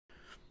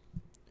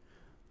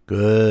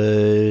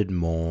Good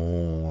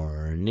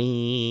morning.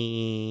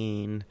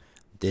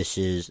 This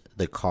is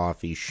the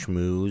Coffee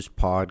Schmooze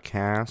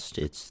podcast.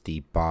 It's the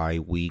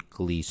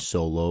bi-weekly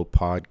solo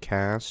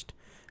podcast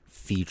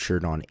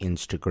featured on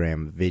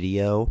Instagram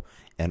video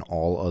and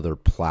all other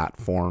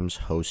platforms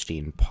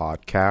hosting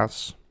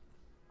podcasts.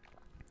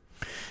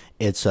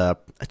 It's a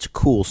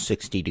cool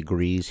 60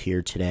 degrees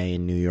here today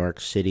in New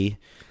York City.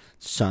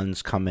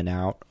 Sun's coming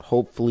out.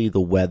 Hopefully the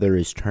weather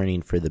is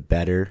turning for the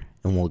better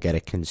and we'll get a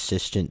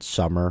consistent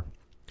summer.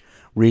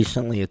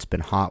 Recently it's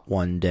been hot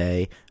one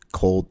day,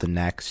 cold the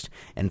next,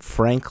 and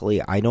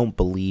frankly I don't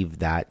believe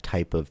that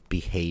type of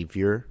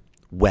behavior,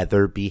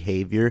 weather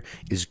behavior,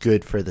 is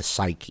good for the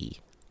psyche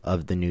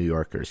of the New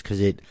Yorkers, because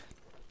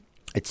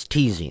it's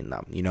teasing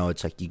them. You know,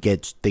 it's like they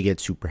get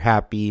super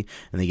happy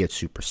and they get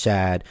super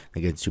sad, they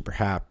get super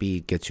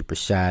happy, get super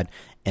sad,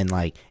 and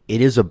like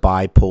it is a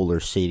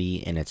bipolar city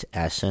in its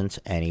essence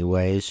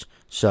anyways.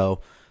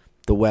 So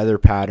the weather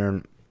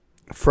pattern,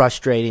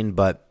 frustrating,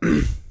 but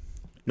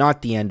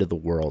not the end of the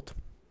world.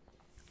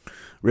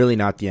 Really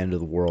not the end of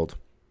the world.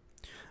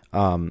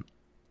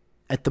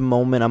 At the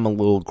moment I'm a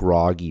little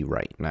groggy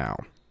right now.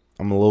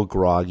 I'm a little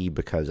groggy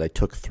because I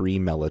took 3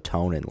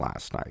 melatonin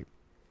last night.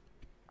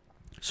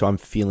 So I'm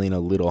feeling a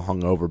little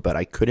hungover, but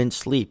I couldn't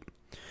sleep.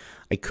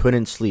 I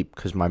couldn't sleep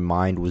because my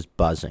mind was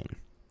buzzing.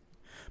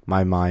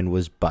 My mind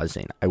was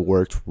buzzing. I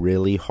worked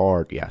really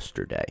hard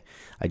yesterday.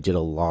 I did a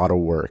lot of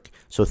work.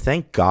 So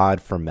thank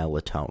God for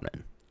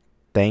melatonin.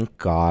 Thank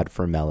God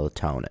for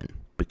melatonin,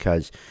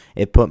 because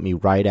it put me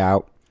right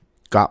out,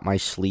 got my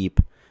sleep,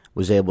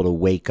 was able to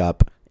wake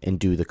up and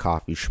do the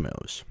coffee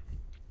schmooze.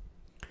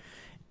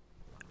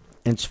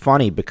 And it's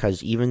funny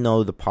because even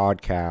though the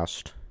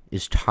podcast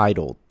is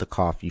titled The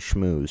Coffee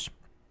Schmooze,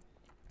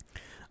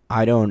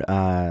 I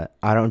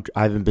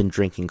haven't been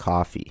drinking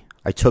coffee.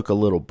 I took a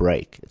little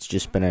break. It's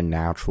just been a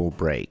natural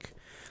break.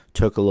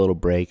 Took a little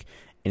break,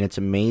 and it's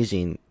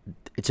amazing.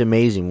 It's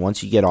amazing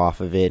once you get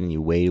off of it and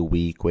you wait a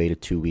week,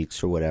 wait 2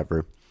 weeks or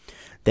whatever,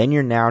 then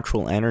your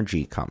natural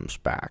energy comes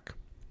back.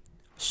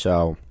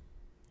 So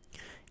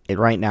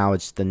right now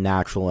it's the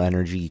natural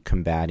energy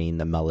combating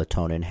the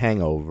melatonin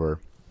hangover,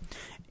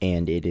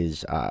 and it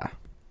is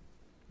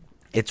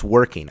it's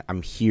working.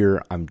 I'm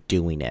here. I'm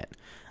doing it.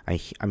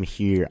 I'm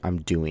here.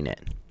 I'm doing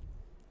it.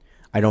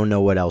 I don't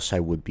know what else I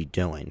would be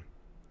doing.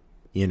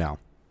 You know,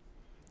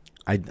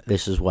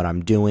 this is what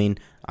I'm doing.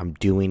 I'm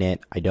doing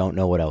it. I don't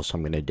know what else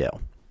I'm going to do.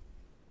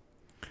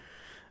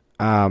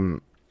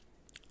 Kind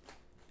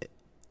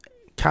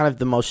of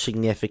the most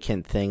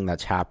significant thing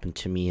that's happened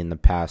to me in the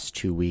past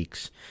 2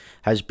 weeks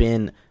has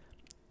been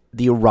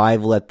the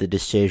arrival at the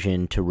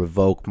decision to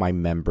revoke my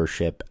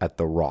membership at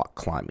the rock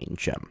climbing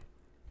gym.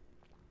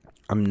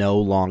 I'm no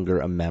longer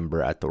a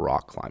member at the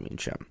rock climbing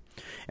gym.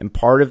 And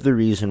part of the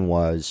reason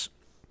was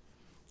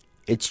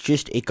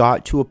it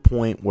got to a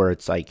point where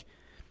it's like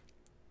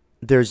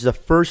there's the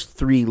first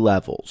 3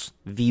 levels,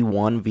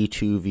 V1,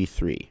 V2,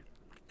 V3.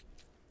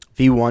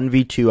 V1,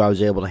 V2 I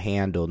was able to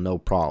handle, no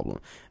problem.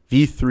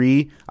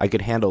 V3 I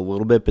could handle a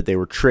little bit, but they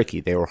were tricky,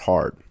 they were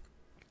hard.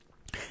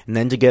 And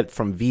then to get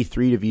from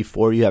V3 to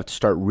V4, you have to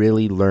start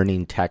really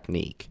learning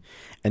technique.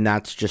 And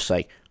that's just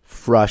like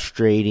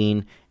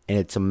frustrating, and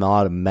it's a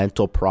lot of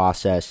mental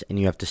process, and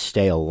you have to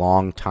stay a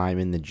long time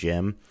in the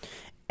gym.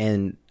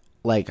 And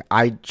like,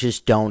 I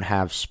just don't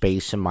have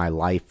space in my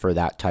life for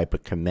that type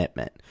of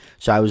commitment.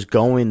 So I was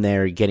going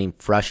there getting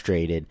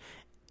frustrated,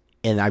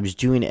 and I was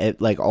doing it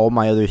like all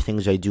my other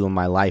things I do in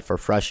my life are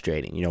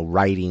frustrating. You know,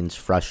 writing's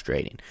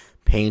frustrating.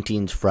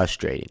 Painting's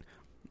frustrating.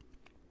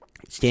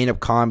 Stand-up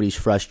comedy's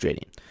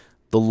frustrating.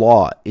 The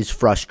law is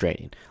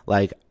frustrating.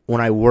 Like,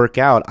 when I work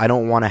out, I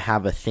don't want to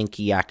have a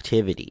thinky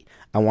activity.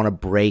 I want to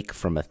break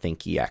from a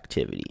thinky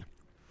activity.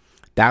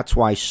 That's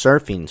why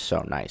surfing's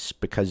so nice,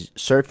 because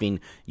surfing,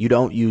 you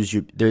don't use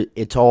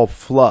it's all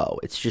flow.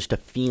 It's just a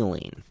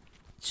feeling.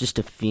 It's just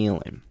a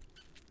feeling.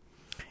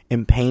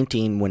 In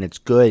painting, when it's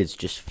good, it's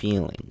just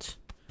feelings.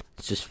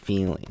 It's just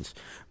feelings.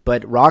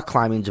 But rock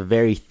climbing's a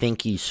very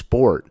thinky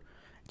sport.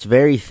 It's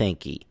very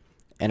thinky.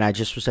 And I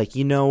just was like,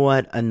 you know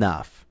what?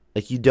 Enough.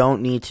 Like, you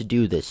don't need to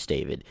do this,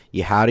 David.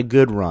 You had a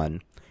good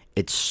run.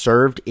 It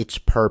served its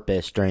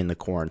purpose during the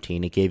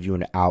quarantine. It gave you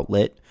an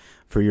outlet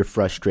for your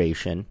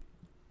frustration.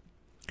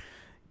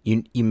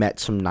 You met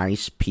some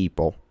nice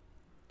people.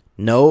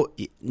 No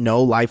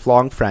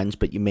lifelong friends,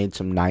 but you made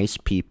some nice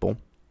people.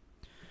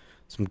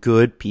 Some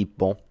good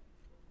people.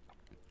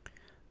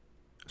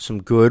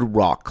 Some good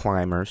rock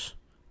climbers.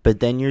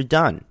 But then you're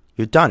done.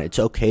 You're done. It's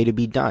okay to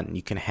be done.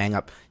 You can hang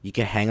up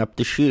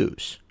the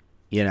shoes.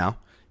 You know?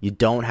 You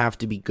don't have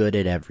to be good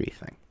at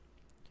everything.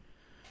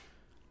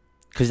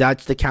 Because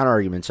that's the counter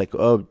argument. It's like,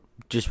 oh,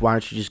 why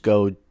don't you just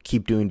go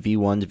keep doing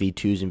V1s,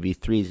 V2s, and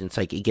V3s? And it's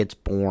like, it gets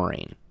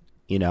boring.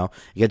 You know?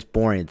 It gets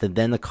boring.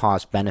 Then the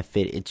cost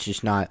benefit,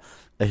 it's not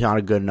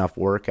a good enough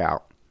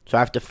workout. So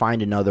I have to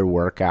find another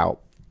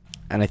workout.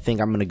 And I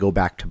think I'm going to go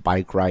back to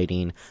bike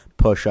riding,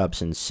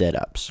 push-ups, and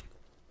sit-ups.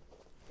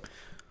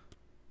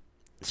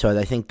 So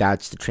I think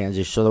that's the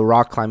transition. So the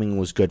rock climbing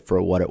was good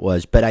for what it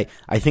was. But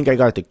I think I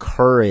got the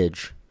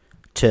courage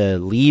to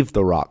leave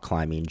the rock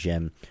climbing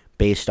gym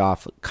based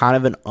off kind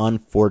of an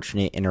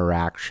unfortunate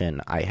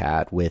interaction I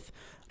had with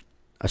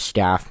a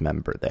staff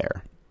member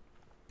there.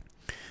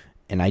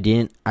 And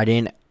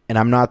and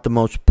I'm not the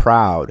most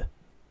proud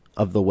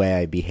of the way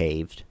I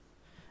behaved.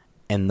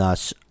 And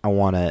thus I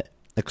want to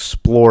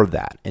explore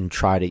that and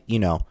try to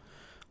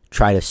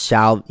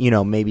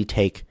maybe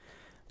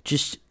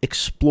just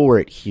explore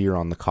it here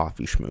on the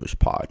Coffee Schmooze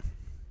pod.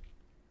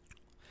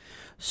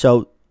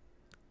 So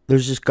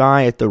there's this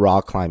guy at the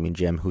rock climbing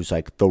gym who's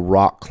like the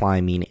rock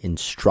climbing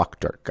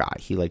instructor guy.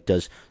 He like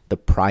does the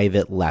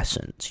private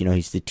lessons.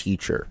 He's the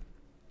teacher.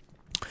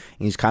 And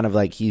he's kind of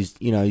like, he's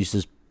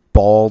this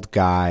bald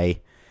guy,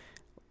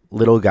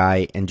 little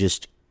guy, and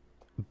just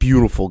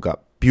beautiful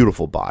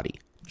body.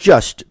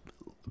 Just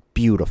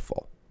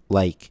beautiful.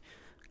 Like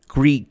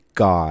Greek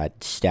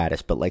god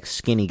status, but like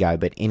skinny guy,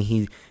 and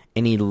he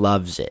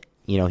loves it.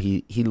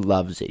 He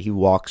loves it. He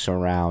walks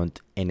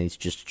around and he's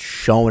just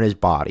showing his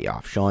body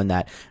off, showing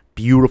that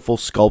beautiful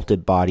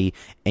sculpted body,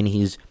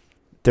 and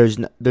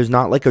there's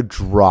not like a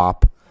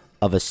drop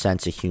of a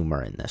sense of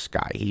humor in this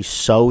guy. He's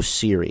so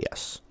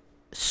serious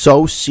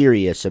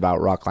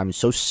about rock climbing,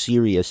 so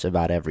serious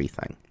about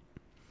everything.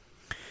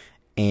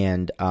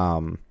 And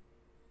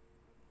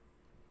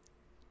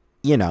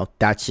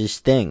that's his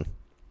thing.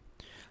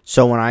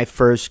 So when I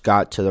first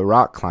got to the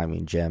rock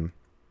climbing gym,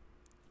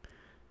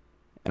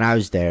 and I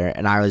was there,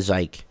 and I was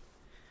like,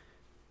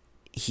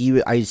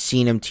 I'd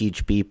seen him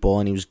teach people,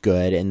 and he was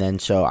good, and then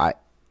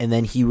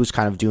he was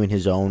kind of doing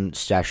his own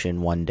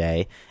session one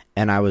day,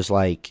 and I was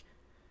like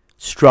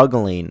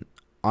struggling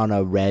on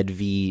a red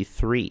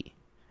V3,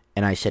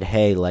 and I said,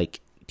 hey, like,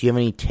 do you have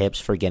any tips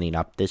for getting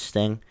up this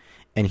thing?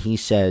 And he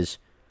says,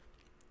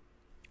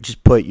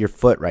 just put your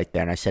foot right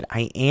there. And I said,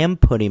 I am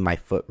putting my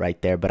foot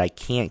right there, but I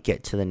can't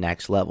get to the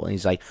next level. And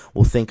he's like,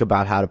 well, think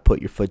about how to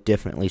put your foot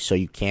differently so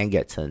you can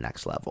get to the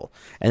next level.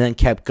 And then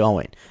kept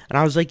going. And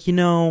I was like,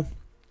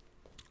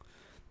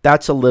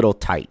 that's a little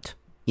tight.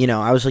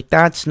 I was like,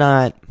 that's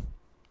not,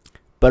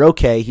 but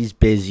okay, he's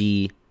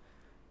busy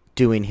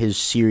doing his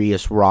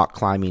serious rock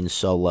climbing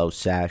solo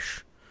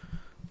sesh.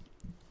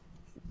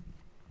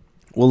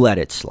 We'll let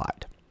it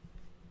slide.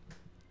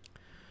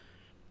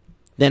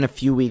 Then a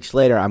few weeks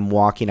later, I'm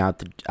walking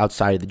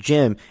outside of the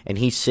gym, and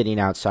he's sitting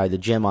outside the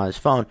gym on his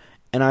phone,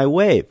 and I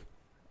wave.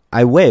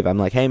 I'm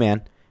like, hey,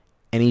 man.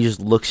 And he just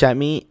looks at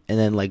me and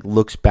then, like,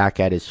 looks back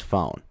at his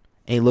phone.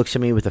 And he looks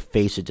at me with a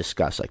face of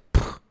disgust, like,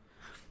 pfft.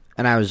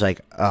 And I was like,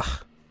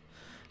 ugh,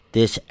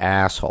 this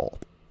asshole.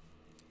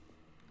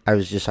 I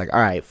was just like,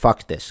 all right,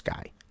 fuck this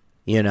guy.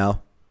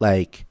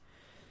 Like,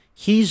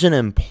 he's an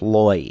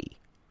employee.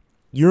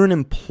 You're an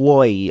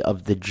employee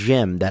of the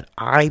gym that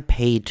I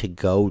paid to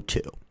go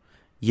to.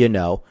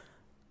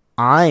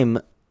 I'm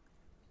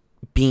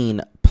being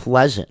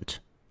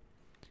pleasant,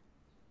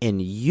 and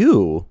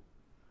you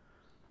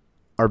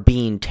are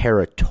being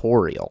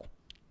territorial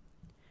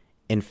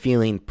and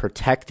feeling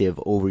protective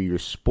over your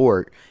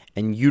sport,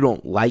 and you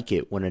don't like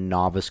it when a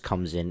novice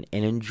comes in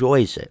and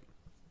enjoys it.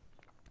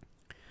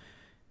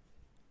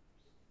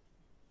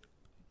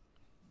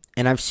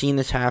 And I've seen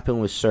this happen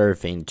with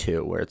surfing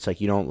too, where it's like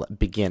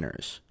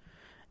beginners.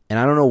 And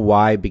I don't know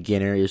why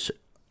beginners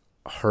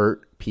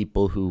hurt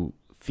people who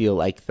feel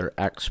like they're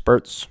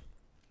experts.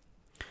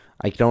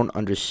 I don't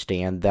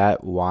understand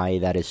why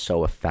that is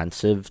so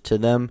offensive to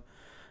them.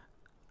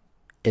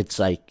 It's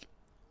like,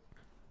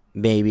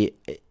 maybe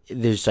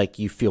there's like,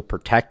 you feel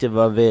protective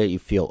of it, you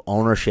feel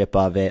ownership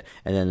of it,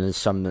 and then there's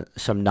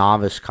some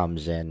novice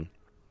comes in.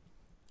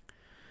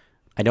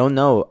 I don't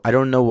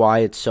know why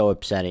it's so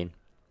upsetting.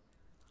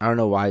 I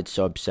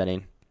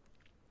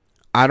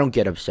don't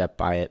get upset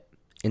by it.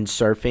 In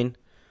surfing,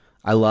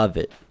 I love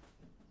it.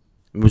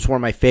 It was one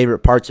of my favorite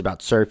parts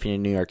about surfing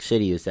in New York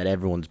City is that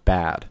everyone's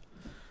bad.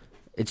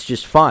 It's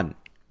just fun.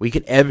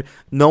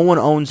 No one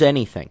owns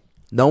anything.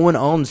 No one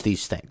owns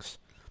these things.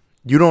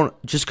 You don't,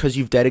 just because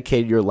you've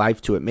dedicated your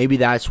life to it. Maybe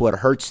that's what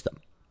hurts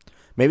them.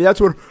 Maybe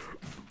that's what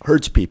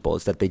hurts people,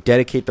 is that they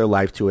dedicate their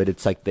life to it.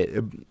 It's like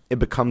it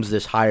becomes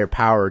this higher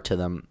power to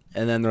them.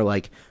 And then they're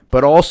like,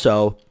 but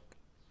also,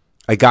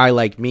 a guy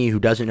like me who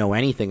doesn't know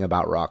anything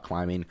about rock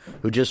climbing,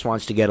 who just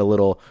wants to get a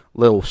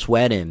little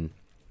sweat in,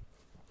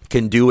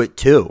 can do it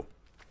too.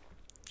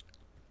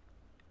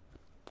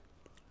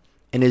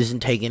 And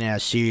isn't taking it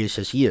as serious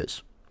as he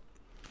is.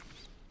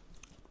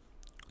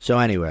 So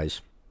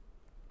anyways,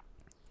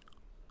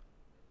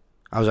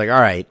 I was like, all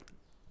right.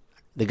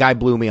 The guy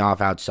blew me off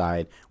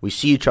outside. We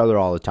see each other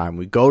all the time.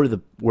 We do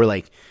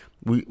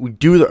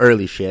the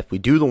early shift. We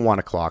do the 1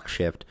 o'clock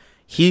shift.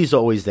 He's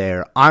always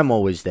there. I'm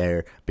always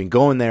there. Been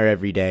going there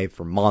every day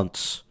for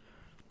months.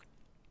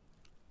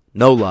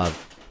 No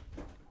love.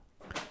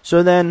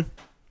 So then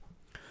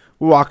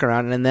we're walking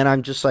around, and then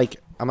I'm like,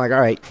 all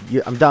right,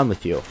 I'm done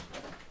with you.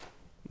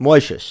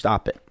 Moishe,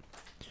 stop it.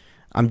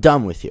 I'm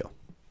done with you.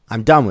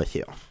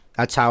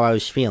 That's how I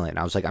was feeling.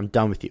 I was like, I'm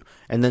done with you.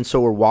 And then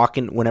so we're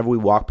walking, whenever we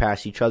walk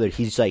past each other,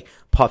 he's like,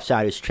 puffs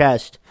out his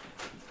chest,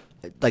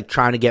 like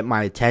trying to get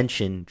my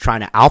attention,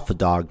 trying to alpha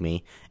dog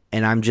me,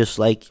 and I'm just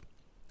like,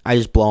 I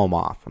just blow him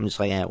off. I'm just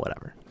like,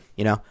 whatever,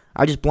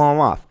 I just blow him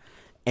off,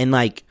 and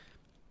like,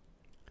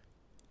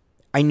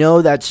 I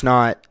know that's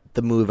not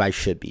the move I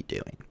should be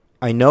doing.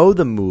 I know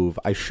the move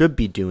I should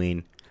be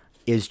doing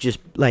is just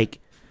like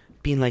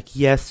being like,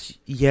 yes,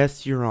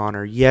 Your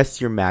Honor, yes,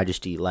 Your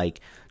Majesty,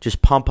 like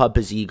just pump up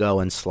his ego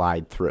and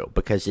slide through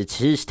because it's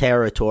his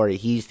territory.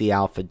 He's the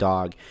alpha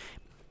dog.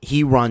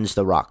 He runs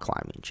the rock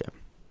climbing gym.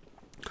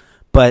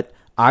 But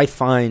I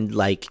find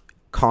like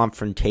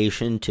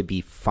confrontation to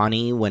be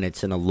funny when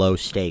it's in a low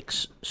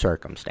stakes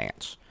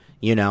circumstance.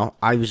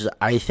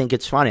 I think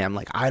it's funny. I'm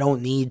like, I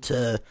don't need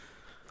to,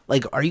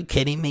 like, are you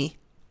kidding me?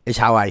 Is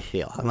how I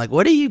feel. I'm like,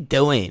 what are you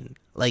doing?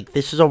 Like,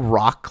 this is a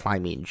rock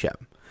climbing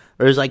gym.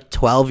 There's like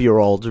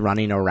 12-year-olds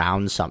running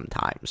around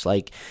sometimes.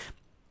 Like,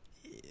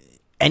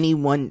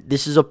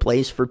 this is a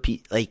place for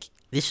people. Like,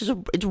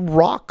 it's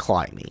rock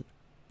climbing.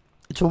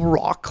 It's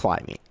rock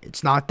climbing.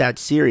 It's not that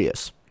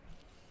serious.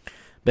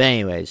 But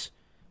anyways,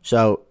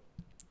 so,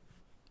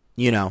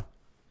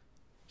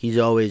 he's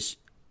always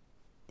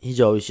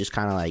just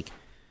kind of like,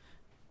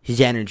 his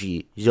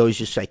energy, he's always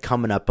just like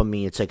coming up on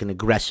me. It's like an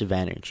aggressive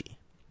energy.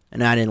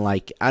 And I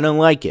don't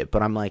like it,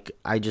 but I'm like,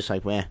 I just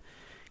like, meh.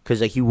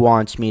 Because like he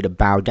wants me to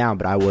bow down,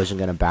 but I wasn't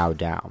going to bow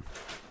down.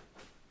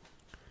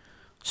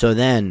 So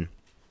then,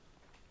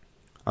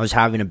 I was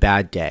having a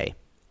bad day.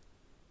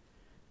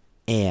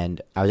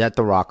 And I was at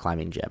the rock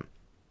climbing gym.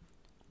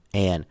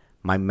 And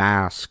my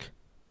mask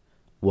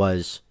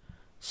was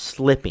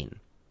slipping.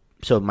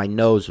 So my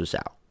nose was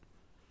out.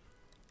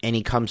 And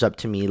he comes up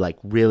to me like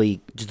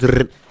really,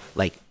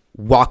 like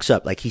walks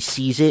up, like he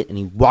sees it and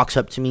he walks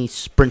up to me,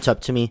 sprints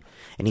up to me,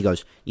 and he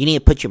goes, "You need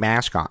to put your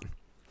mask on."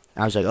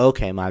 I was like,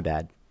 okay, my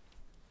bad.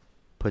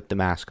 Put the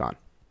mask on.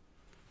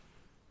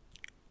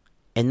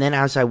 And then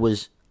as I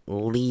was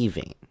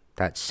leaving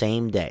that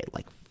same day,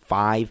 like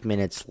 5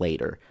 minutes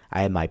later,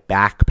 I had my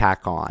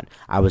backpack on.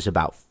 I was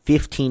about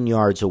 15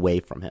 yards away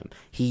from him.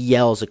 He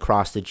yells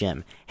across the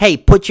gym, "Hey,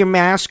 put your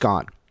mask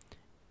on."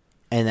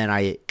 And then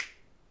I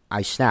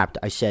snapped.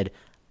 I said,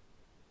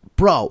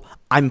 "Bro,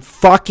 I'm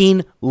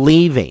fucking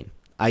leaving."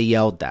 I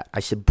yelled that. I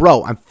said,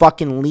 "Bro, I'm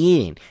fucking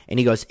leaving." And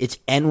he goes, "It's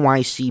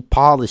NYC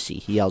policy,"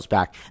 he yells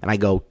back. And I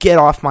go, "Get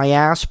off my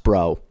ass,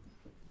 bro."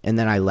 And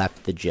then I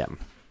left the gym.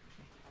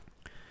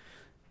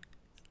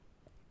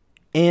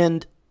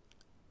 And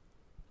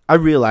I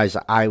realized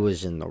I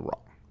was in the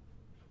wrong.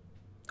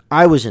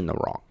 I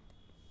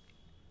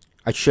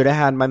should have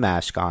had my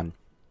mask on.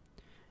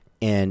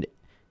 And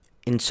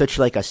in such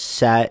like a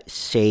set,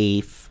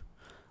 safe,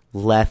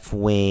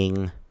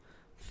 left-wing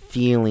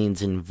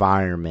feelings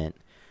environment,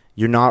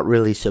 you're not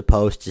really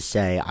supposed to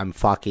say, "I'm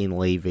fucking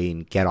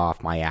leaving, get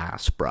off my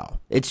ass, bro."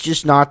 It's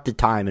just not the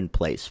time and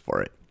place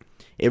for it.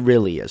 It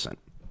really isn't.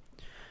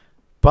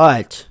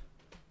 But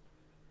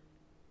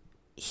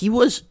he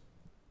was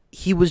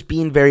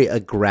being very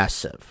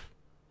aggressive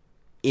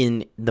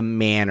in the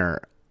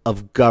manner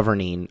of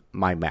governing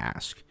my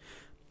mask.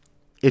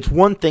 It's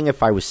one thing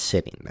if I was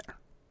sitting there,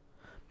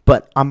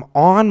 but I'm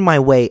on my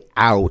way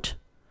out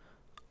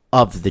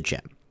of the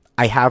gym.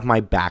 I have my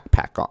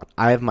backpack on.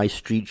 I have my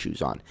street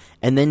shoes on.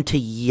 And then to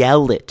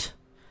yell it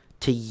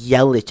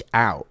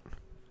out.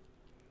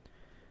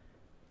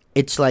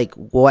 It's like,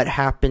 what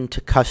happened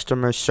to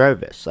customer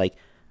service? Like,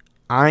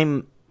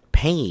 I'm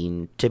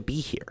paying to be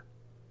here.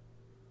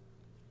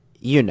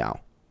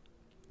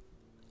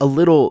 A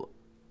little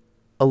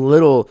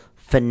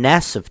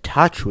finesse of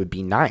touch would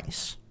be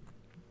nice.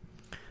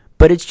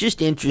 But it's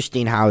just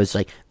interesting how it's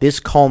like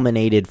this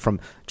culminated from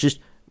just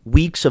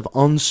weeks of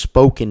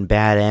unspoken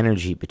bad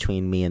energy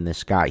between me and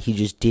this guy. He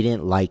just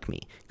didn't like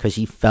me because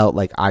he felt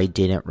like I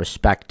didn't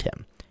respect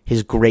him,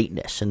 his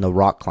greatness in the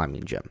rock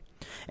climbing gym.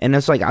 And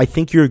it's like, I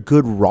think you're a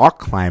good rock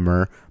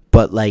climber,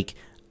 but like,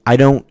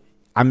 I'm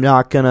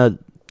not gonna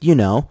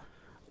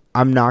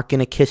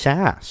kiss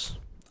ass.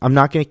 I'm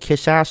not gonna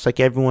kiss ass like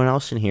everyone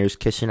else in here is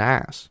kissing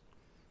ass.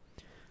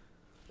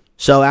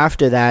 So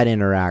after that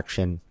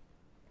interaction,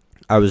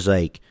 I was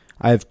like,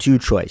 I have two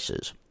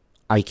choices.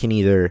 I can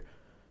either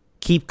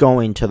keep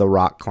going to the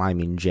rock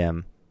climbing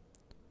gym,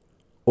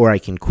 or I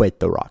can quit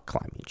the rock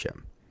climbing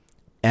gym.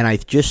 And I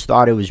just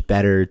thought it was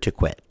better to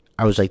quit.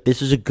 I was like,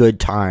 this is a good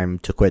time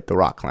to quit the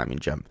rock climbing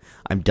gym.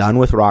 I'm done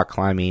with rock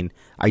climbing.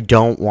 I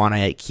don't want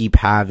to keep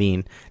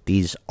having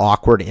these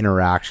awkward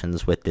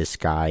interactions with this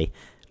guy.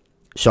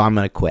 So I'm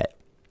going to quit.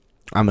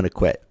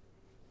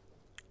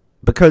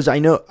 Because I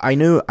knew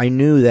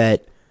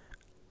that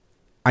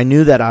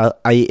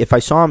if I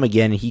saw him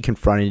again and he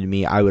confronted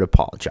me, I would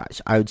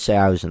apologize. I would say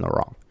I was in the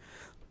wrong.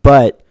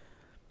 But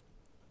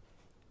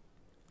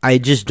I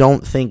just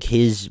don't think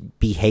his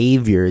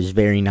behavior is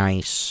very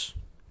nice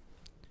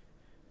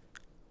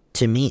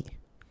to me.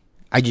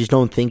 I just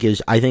don't think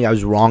I think I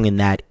was wrong in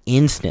that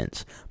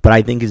instance. But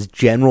I think his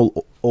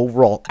general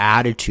overall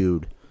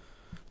attitude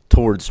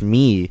towards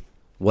me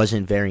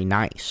wasn't very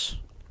nice.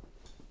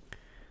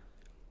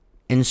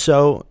 And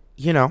so,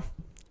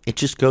 it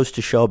just goes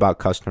to show about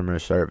customer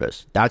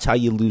service. That's how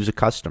you lose a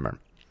customer.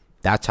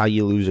 That's how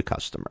you lose a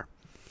customer.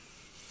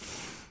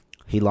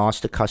 He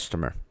lost a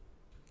customer.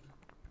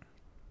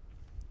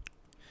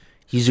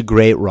 He's a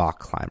great rock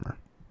climber.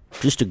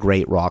 Just a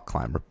great rock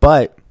climber.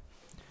 But,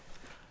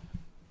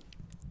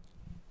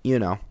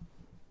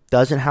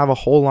 doesn't have a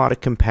whole lot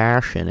of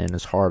compassion in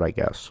his heart, I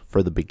guess,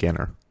 for the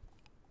beginner.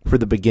 For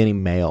the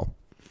beginning male.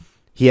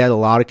 He had a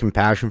lot of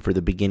compassion for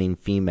the beginning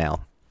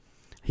female.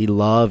 He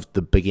loved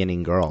the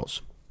beginning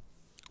girls.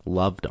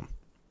 Loved them.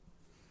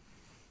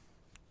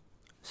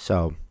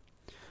 So,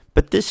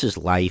 but this is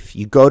life.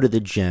 You go to the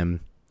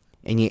gym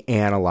and you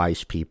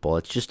analyze people.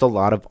 It's just a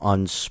lot of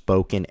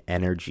unspoken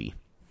energy.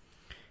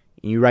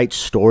 You write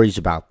stories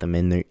about them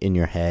in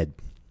your head.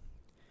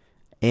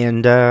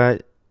 And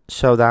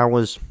so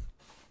that's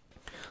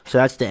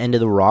the end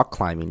of the rock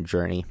climbing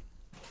journey.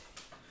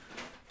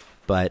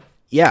 But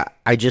yeah,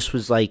 I just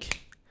was like,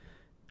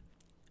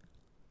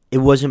 it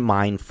wasn't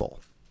mindful.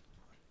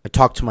 I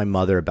talked to my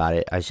mother about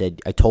it. I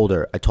told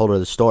her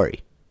the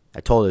story.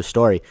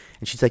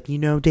 And she's like,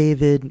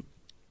 David,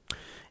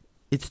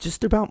 it's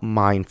just about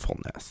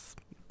mindfulness.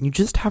 You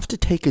just have to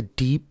take a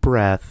deep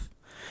breath,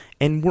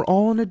 and we're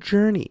all on a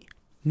journey.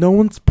 No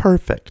one's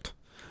perfect.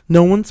 We're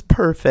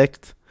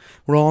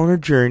all on a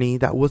journey.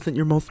 That wasn't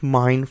your most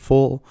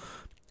mindful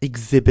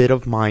exhibit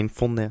of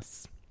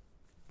mindfulness,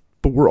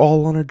 but we're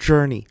all on a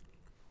journey.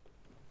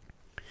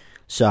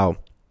 So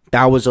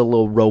that was a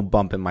little road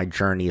bump in my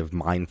journey of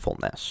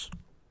mindfulness.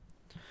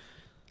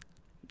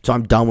 So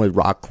I'm done with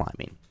rock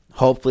climbing.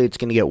 Hopefully it's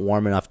going to get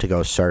warm enough to go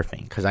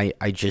surfing, because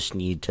I just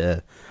need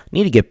to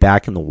get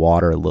back in the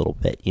water a little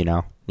bit,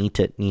 Need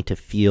to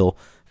feel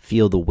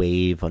the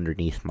wave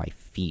underneath my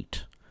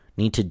feet.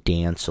 Need to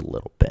dance a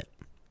little bit.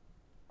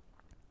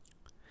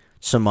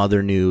 Some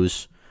other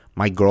news.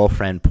 My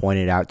girlfriend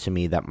pointed out to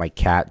me that my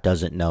cat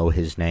doesn't know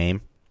his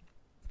name.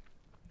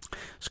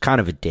 It's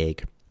kind of a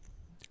dig.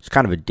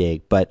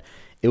 But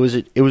it was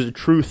a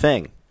true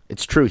thing.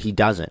 It's true, he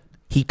doesn't.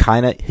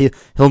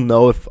 He'll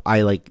know if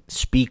I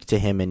speak to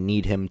him and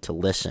need him to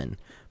listen,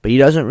 but he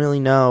doesn't really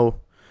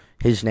know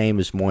his name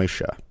is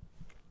Moisha,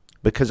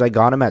 because I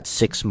got him at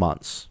 6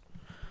 months.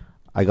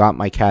 I got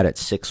my cat at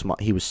 6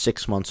 months. He was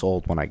 6 months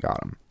old when I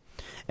got him,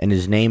 and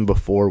his name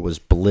before was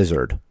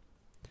Blizzard.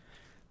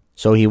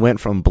 So he went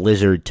from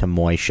Blizzard to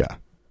Moisha.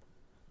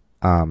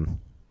 And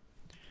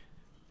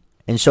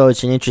so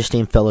it's an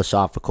interesting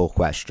philosophical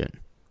question.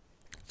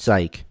 It's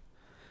like,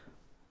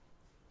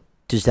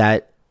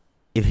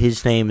 if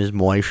his name is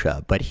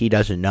Moisha, but he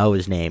doesn't know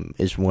his name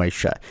is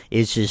Moisha,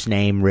 is his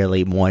name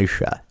really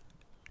Moisha?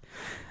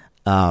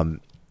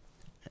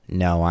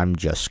 No, I'm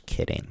just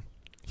kidding.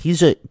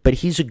 He's a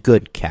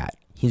good cat.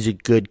 He's a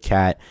good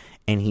cat,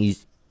 and he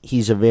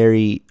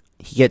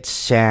gets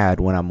sad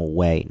when I'm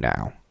away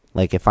now.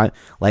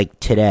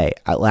 Today,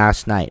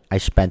 last night, I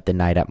spent the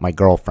night at my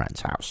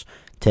girlfriend's house.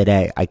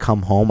 Today, I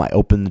come home, I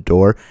open the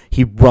door,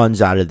 he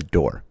runs out of the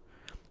door.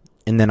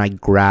 And then I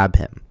grab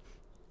him.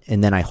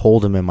 And then I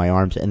hold him in my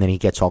arms, and then he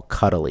gets all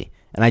cuddly.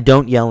 And I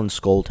don't yell and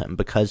scold him,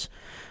 because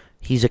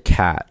he's a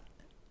cat,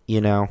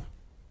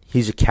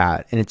 He's a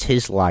cat, and it's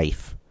his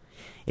life.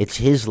 It's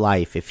his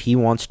life. If he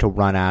wants to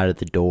run out of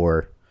the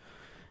door,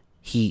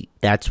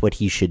 that's what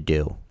he should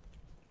do.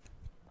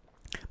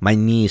 My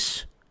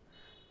niece,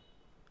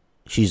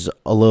 she's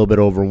a little bit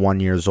over 1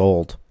 year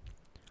old.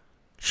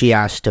 She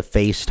asked to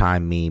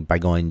FaceTime me by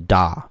going,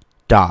 da,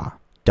 da,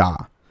 da.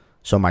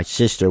 So my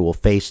sister will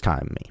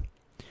FaceTime me.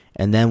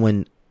 And then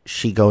when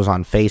she goes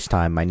on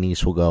FaceTime, my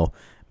niece will go,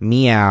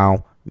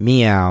 meow,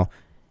 meow.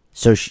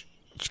 So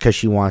because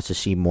she wants to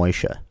see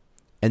Moisha.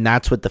 And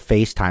that's what the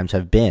FaceTimes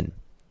have been.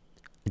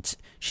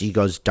 She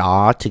goes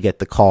da to get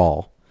the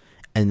call,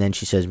 and then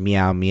she says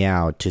meow,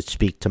 meow to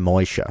speak to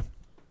Moisha.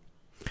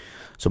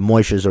 So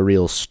Moisha's a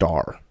real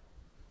star.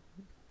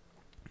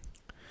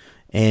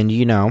 And,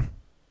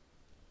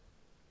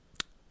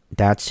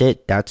 that's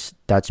it. That's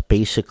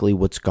basically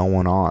what's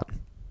going on.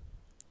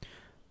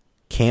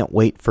 Can't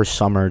wait for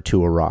summer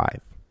to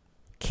arrive.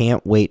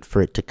 Can't wait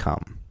for it to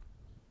come.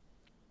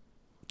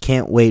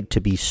 Can't wait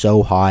to be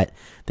so hot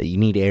that you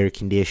need air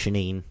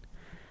conditioning.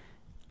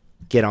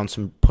 Put on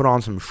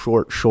some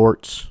short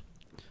shorts.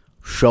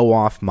 Show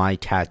off my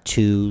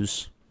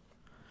tattoos.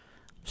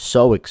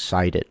 So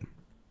excited.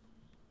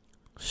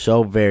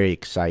 So very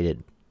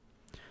excited.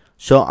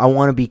 So I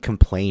want to be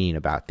complaining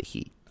about the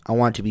heat. I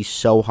want it to be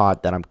so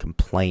hot that I'm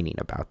complaining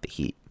about the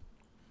heat.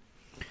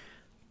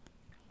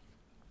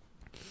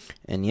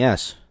 And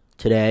yes,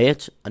 today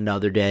it's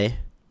another day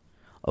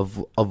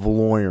of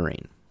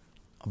lawyering.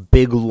 A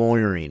big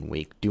lawyering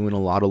week. Doing a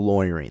lot of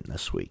lawyering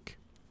this week.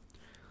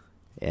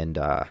 And,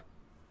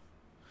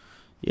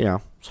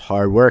 it's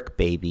hard work,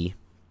 baby.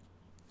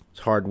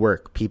 It's hard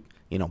work.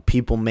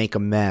 People make a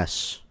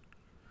mess.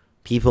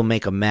 People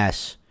make a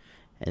mess,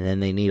 and then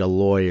they need a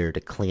lawyer to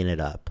clean it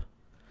up.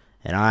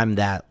 And I'm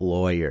that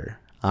lawyer.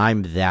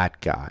 I'm that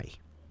guy.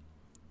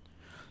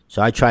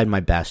 So I tried my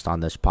best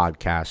on this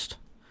podcast.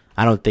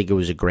 I don't think it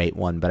was a great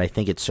one, but I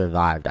think it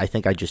survived. I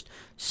think I just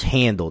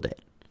handled it.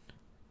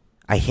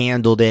 I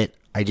handled it.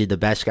 I did the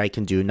best I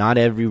can do. Not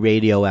every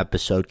radio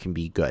episode can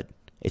be good.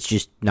 It's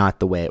just not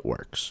the way it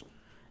works.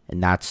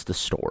 And that's the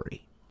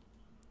story.